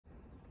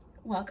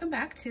Welcome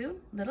back to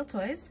Little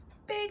Toys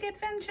Big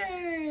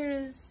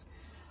Adventures.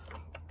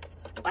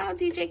 Wow,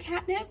 DJ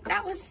Catnip,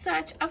 that was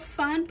such a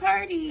fun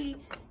party.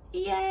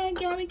 Yeah,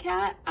 Gabby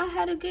Cat, I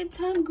had a good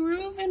time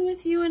grooving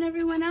with you and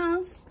everyone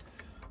else.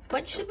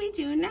 What should we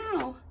do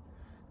now?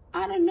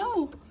 I don't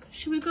know.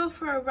 Should we go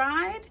for a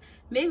ride?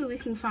 Maybe we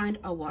can find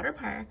a water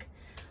park.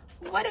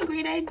 What a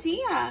great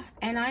idea.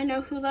 And I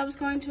know who loves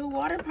going to a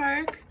water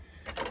park.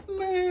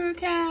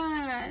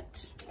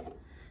 Mercat.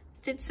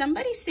 Did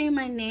somebody say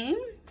my name?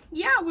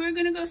 Yeah, we're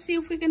gonna go see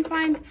if we can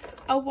find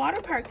a water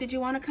park. Did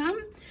you wanna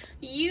come?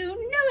 You know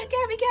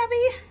it,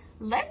 Gabby.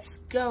 Let's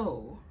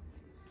go.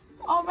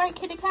 All right,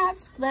 kitty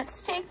cats,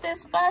 let's take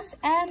this bus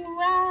and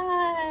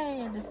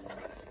ride.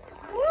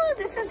 Ooh,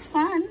 this is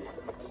fun.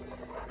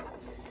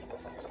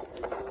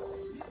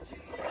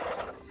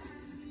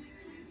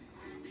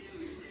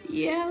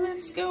 Yeah,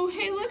 let's go.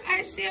 Hey, look,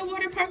 I see a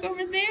water park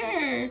over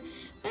there.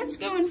 Let's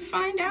go and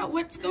find out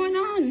what's going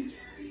on.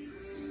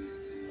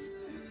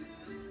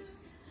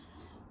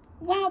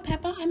 Wow,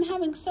 Peppa, I'm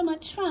having so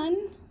much fun.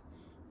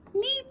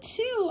 Me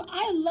too.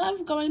 I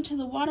love going to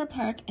the water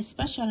park,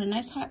 especially on a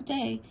nice hot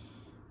day.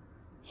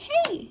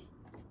 Hey,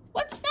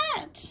 what's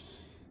that?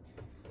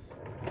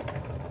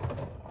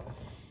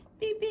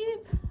 Beep,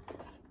 beep.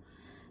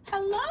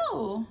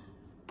 Hello.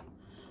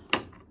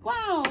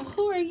 Wow,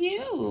 who are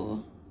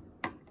you?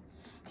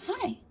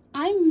 Hi,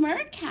 I'm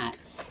Mercat,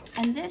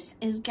 and this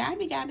is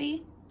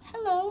Gabby.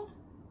 Hello.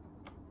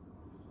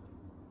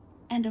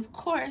 And of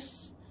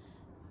course,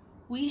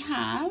 we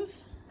have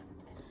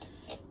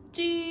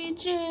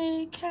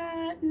DJ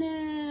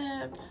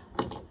Catnip.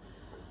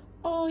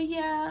 Oh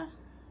yeah,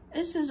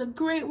 this is a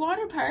great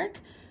water park.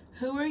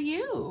 Who are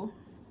you?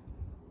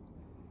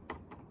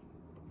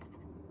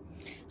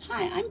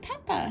 Hi, I'm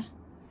Peppa.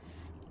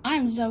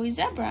 I'm Zoe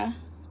Zebra.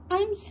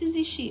 I'm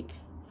Susie Sheep.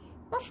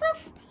 Ruff,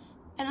 ruff.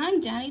 And I'm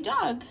Danny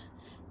Dog.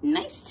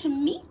 Nice to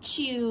meet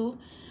you.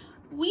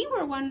 We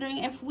were wondering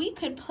if we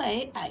could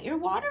play at your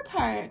water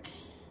park.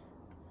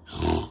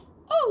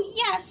 Oh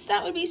yes,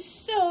 that would be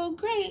so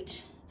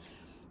great.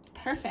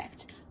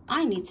 Perfect.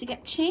 I need to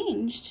get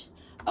changed.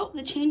 Oh,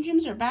 the change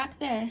rooms are back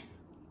there.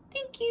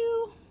 Thank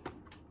you.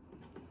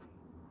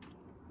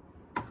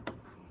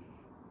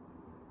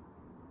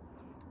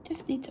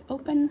 Just need to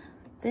open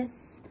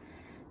this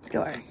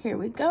door. Here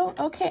we go.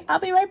 Okay, I'll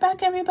be right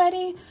back,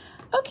 everybody.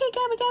 Okay,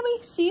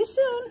 Gabby, see you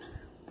soon.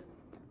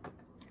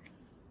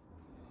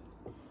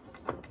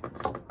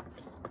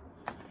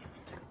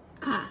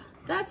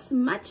 That's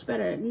much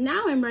better.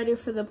 Now I'm ready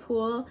for the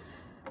pool.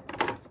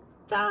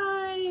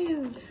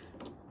 Dive.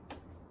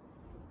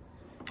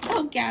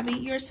 Oh, Gabby,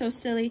 you're so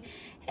silly.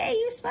 Hey,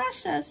 you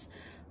splashed us.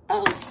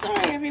 Oh,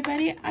 sorry,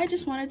 everybody. I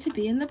just wanted to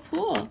be in the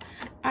pool.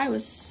 I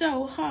was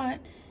so hot.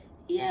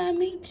 Yeah,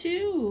 me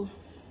too.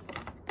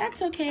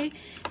 That's okay.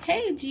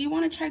 Hey, do you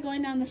want to try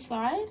going down the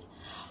slide?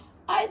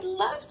 I'd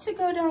love to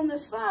go down the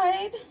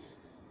slide.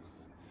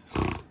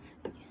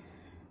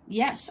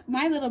 Yes,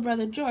 my little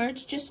brother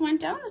George just went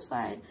down the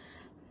slide.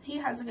 He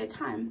has a good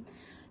time.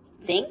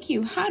 Thank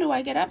you. How do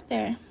I get up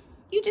there?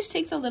 You just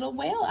take the little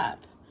whale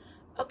up.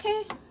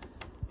 Okay.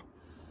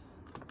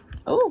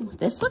 Oh,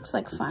 this looks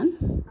like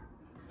fun.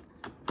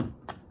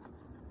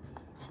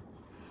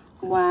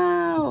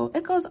 Wow,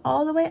 it goes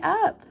all the way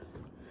up.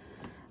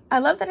 I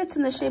love that it's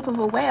in the shape of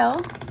a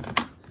whale.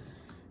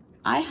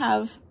 I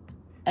have,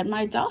 at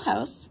my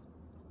dollhouse,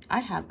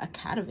 I have a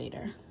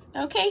cativator.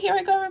 Okay, here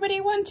I go,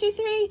 everybody. 1, 2,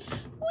 3.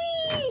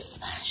 Whee!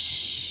 Splash!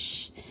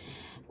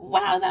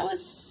 Wow, that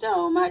was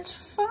so much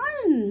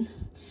fun.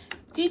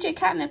 DJ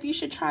Catnip, you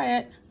should try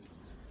it.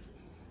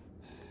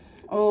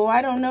 Oh,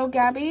 I don't know,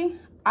 Gabby.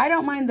 I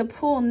don't mind the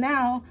pool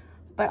now,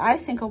 but I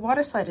think a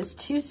water slide is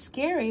too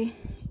scary.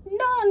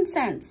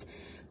 Nonsense.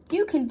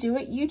 You can do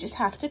it. You just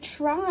have to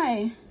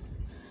try.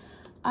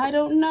 I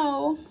don't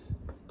know.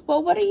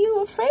 Well, what are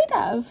you afraid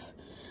of?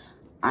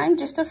 I'm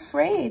just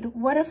afraid.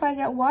 What if I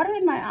get water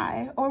in my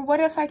eye? Or what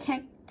if I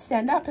can't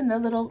stand up in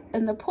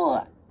the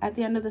pool at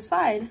the end of the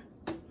slide?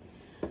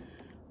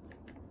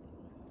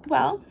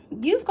 Well,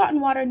 you've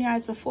gotten water in your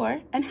eyes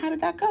before, and how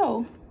did that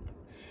go?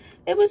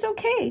 It was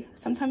okay.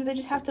 Sometimes I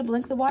just have to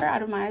blink the water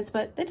out of my eyes,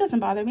 but it doesn't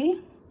bother me.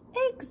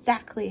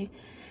 Exactly.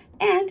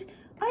 And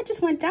I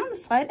just went down the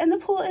slide, and the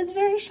pool is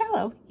very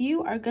shallow.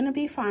 You are gonna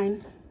be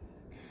fine.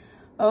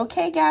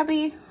 Okay,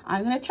 Gabby,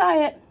 I'm gonna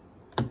try it.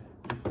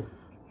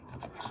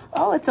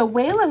 Oh, it's a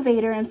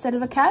whale-evator instead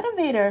of a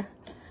cativator.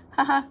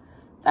 Haha,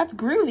 that's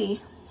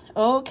groovy.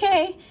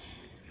 Okay,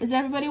 is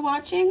everybody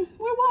watching?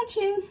 We're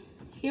watching.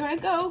 Here I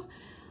go.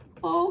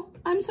 Oh,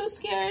 I'm so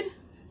scared.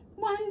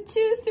 1,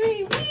 2,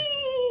 3,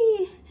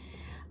 whee!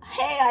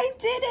 Hey, I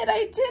did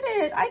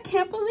it. I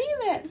can't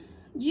believe it.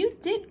 You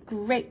did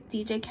great,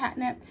 DJ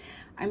Catnip.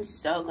 I'm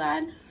so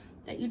glad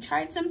that you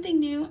tried something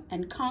new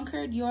and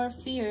conquered your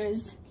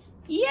fears.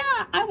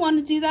 Yeah, I want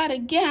to do that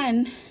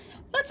again.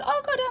 Let's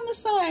all go down the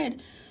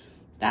slide.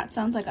 That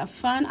sounds like a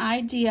fun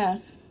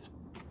idea.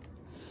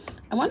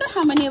 I wonder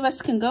how many of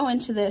us can go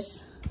into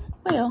this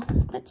whale.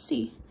 Let's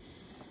see.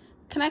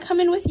 Can I come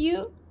in with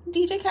you?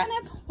 DJ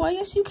Catnip? Well,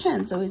 yes, you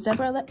can, Zoe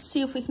Zebra. Let's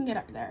see if we can get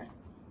up there.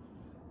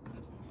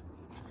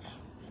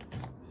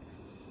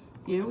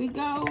 Here we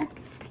go.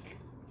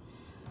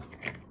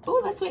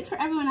 Oh, let's wait for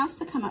everyone else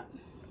to come up.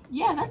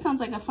 Yeah, that sounds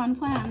like a fun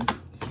plan.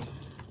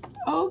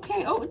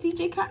 Okay. Oh,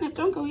 DJ Catnip,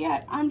 don't go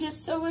yet. I'm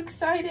just so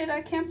excited.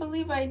 I can't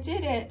believe I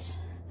did it.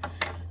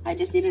 I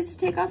just needed to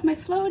take off my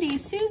floaty.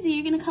 Susie,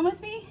 you gonna come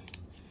with me?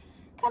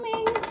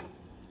 Coming.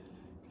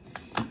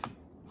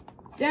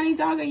 Danny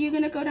Dog, are you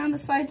gonna go down the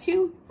slide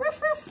too?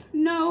 Roof, roof.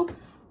 No,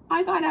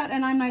 I got out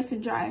and I'm nice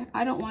and dry.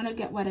 I don't want to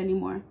get wet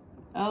anymore.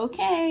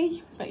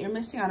 Okay, but you're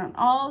missing out on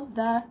all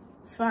the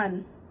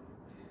fun.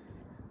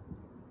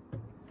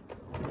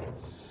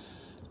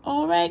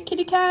 All right,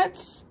 kitty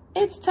cats,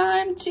 it's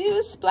time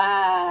to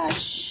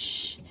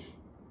splash.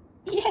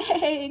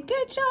 Yay,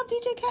 good job,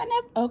 DJ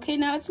Catnip. Okay,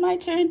 now it's my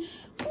turn.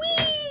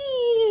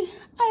 Whee!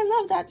 I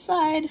love that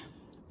slide.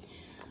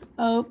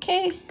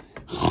 Okay,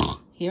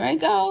 here I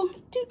go.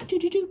 Do, do,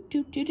 do, do,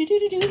 do, do, do,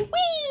 do, do.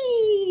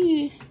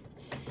 Whee!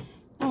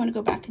 I want to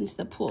go back into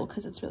the pool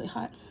because it's really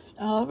hot.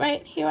 All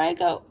right, here I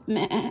go.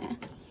 Meh.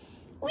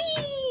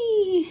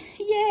 Whee!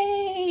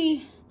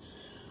 Yay!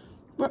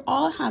 We're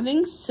all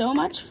having so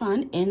much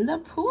fun in the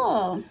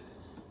pool.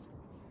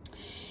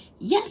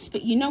 Yes,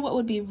 but you know what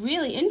would be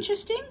really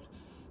interesting?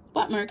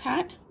 What,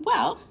 Mercat?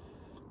 Well,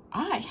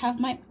 I have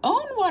my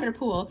own water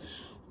pool.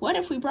 What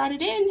if we brought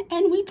it in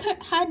and we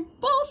had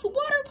both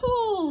water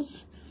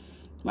pools?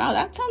 Wow,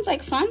 that sounds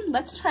like fun.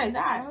 Let's try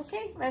that,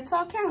 okay? Let's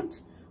all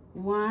count.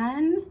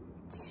 1,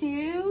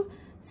 2,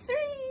 3.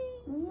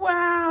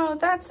 Wow,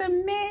 that's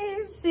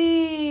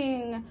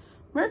amazing.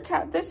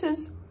 Mercat, this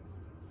is,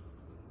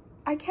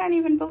 I can't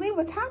even believe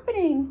what's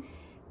happening.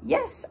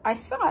 Yes, I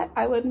thought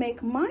I would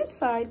make my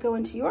slide go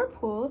into your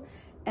pool,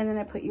 and then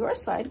I put your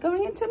slide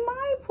going into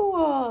my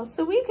pool,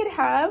 so we could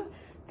have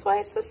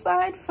twice the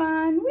slide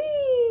fun.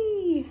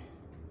 Whee!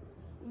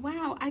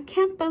 Wow, I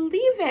can't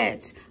believe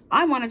it.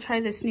 I want to try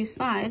this new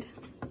slide.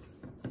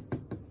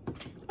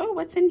 Oh,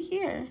 what's in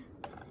here?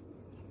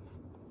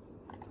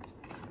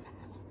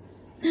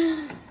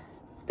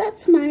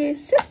 That's my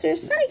sister,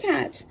 Sunny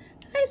Cat.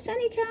 Hi,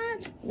 Sunny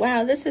Cat.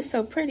 Wow, this is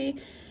so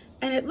pretty.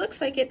 And it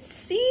looks like it's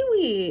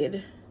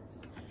seaweed.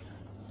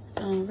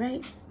 All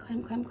right,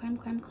 climb, climb, climb,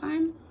 climb,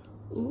 climb.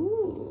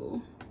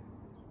 Ooh.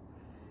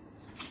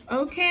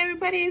 Okay,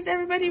 everybody, is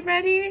everybody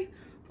ready?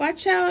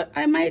 Watch out,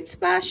 I might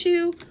splash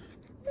you.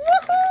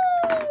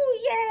 Woohoo!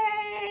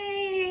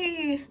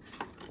 Yay!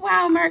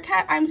 Wow,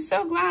 Mercat, I'm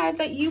so glad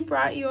that you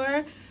brought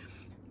your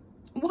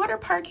water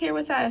park here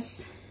with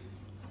us.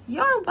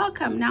 You're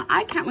welcome. Now,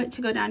 I can't wait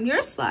to go down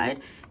your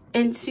slide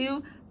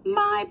into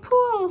my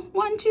pool.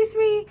 1, 2,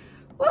 3.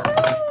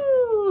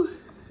 Woohoo!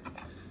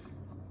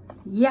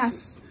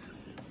 Yes,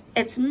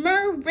 it's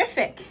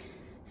Merific.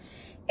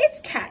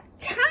 It's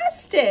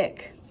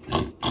cat-tastic.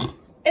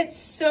 It's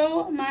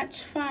so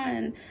much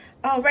fun.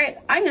 All right,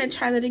 I'm gonna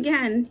try that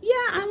again. Yeah,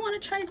 I wanna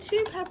try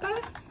too, Peppa.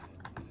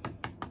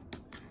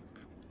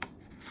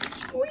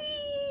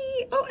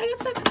 Whee! Oh, I got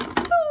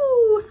stuck.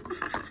 Ooh!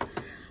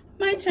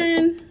 My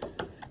turn.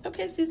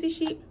 Okay, Susie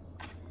Sheep.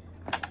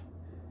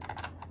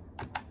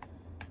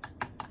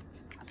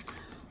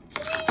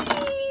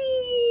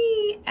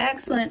 Whee!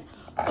 Excellent.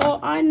 Oh,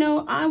 I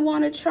know I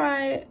wanna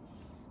try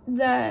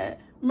the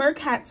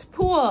Mercat's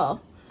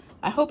pool.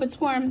 I hope it's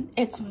warm.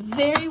 It's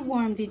very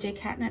warm, DJ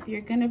Catnip.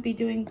 You're gonna be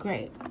doing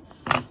great.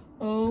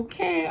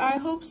 Okay, I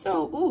hope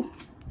so. Ooh,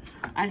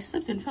 I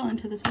slipped and fell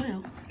into this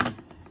whale.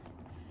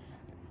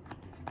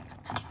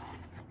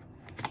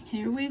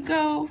 Here we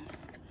go.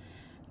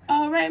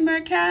 All right,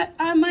 Mercat,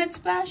 I might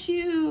splash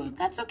you.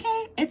 That's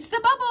okay. It's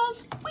the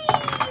bubbles.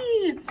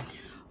 Whee!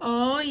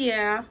 Oh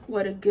yeah,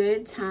 what a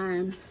good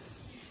time.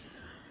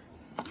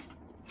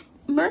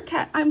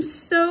 Mercat, I'm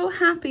so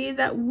happy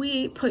that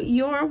we put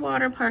your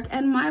water park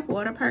and my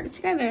water park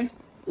together.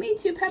 Me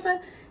too,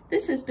 Peppa.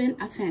 This has been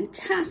a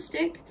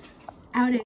fantastic outing.